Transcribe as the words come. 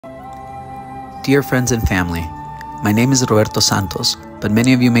Dear friends and family, my name is Roberto Santos, but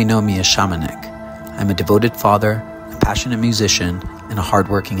many of you may know me as Xamanek. I'm a devoted father, a passionate musician, and a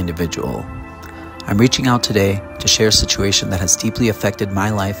hardworking individual. I'm reaching out today to share a situation that has deeply affected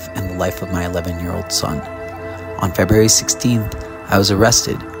my life and the life of my 11-year-old son. On February 16th, I was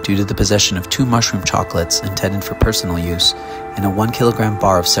arrested due to the possession of 2 mushroom chocolates intended for personal use and a 1 kilogram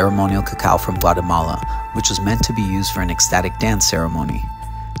bar of ceremonial cacao from Guatemala, which was meant to be used for an ecstatic dance ceremony.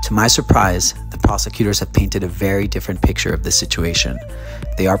 To my surprise, the prosecutors have painted a very different picture of the situation.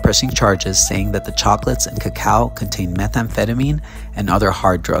 They are pressing charges saying that the chocolates and cacao contain methamphetamine and other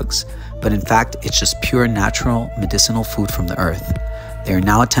hard drugs, but in fact, it's just pure natural medicinal food from the earth. They are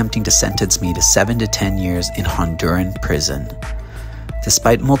now attempting to sentence me to 7 to 10 years in Honduran prison.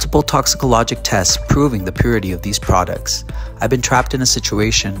 Despite multiple toxicologic tests proving the purity of these products, I've been trapped in a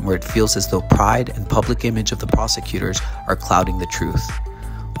situation where it feels as though pride and public image of the prosecutors are clouding the truth.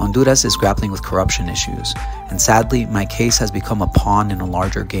 Honduras is grappling with corruption issues, and sadly, my case has become a pawn in a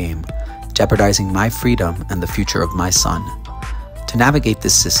larger game, jeopardizing my freedom and the future of my son. To navigate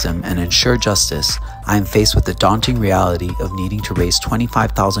this system and ensure justice, I am faced with the daunting reality of needing to raise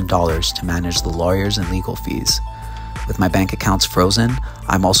 $25,000 to manage the lawyers and legal fees. With my bank accounts frozen,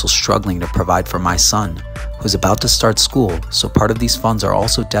 I'm also struggling to provide for my son, who's about to start school, so part of these funds are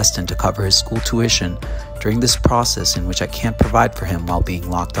also destined to cover his school tuition during this process in which I can't provide for him while being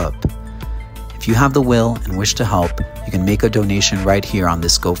locked up. If you have the will and wish to help, you can make a donation right here on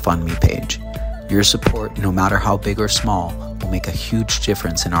this GoFundMe page. Your support, no matter how big or small, will make a huge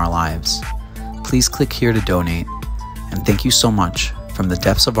difference in our lives. Please click here to donate, and thank you so much from the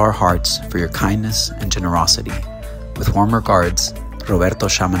depths of our hearts for your kindness and generosity. With warm regards, Roberto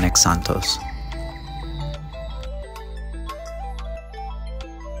Santos.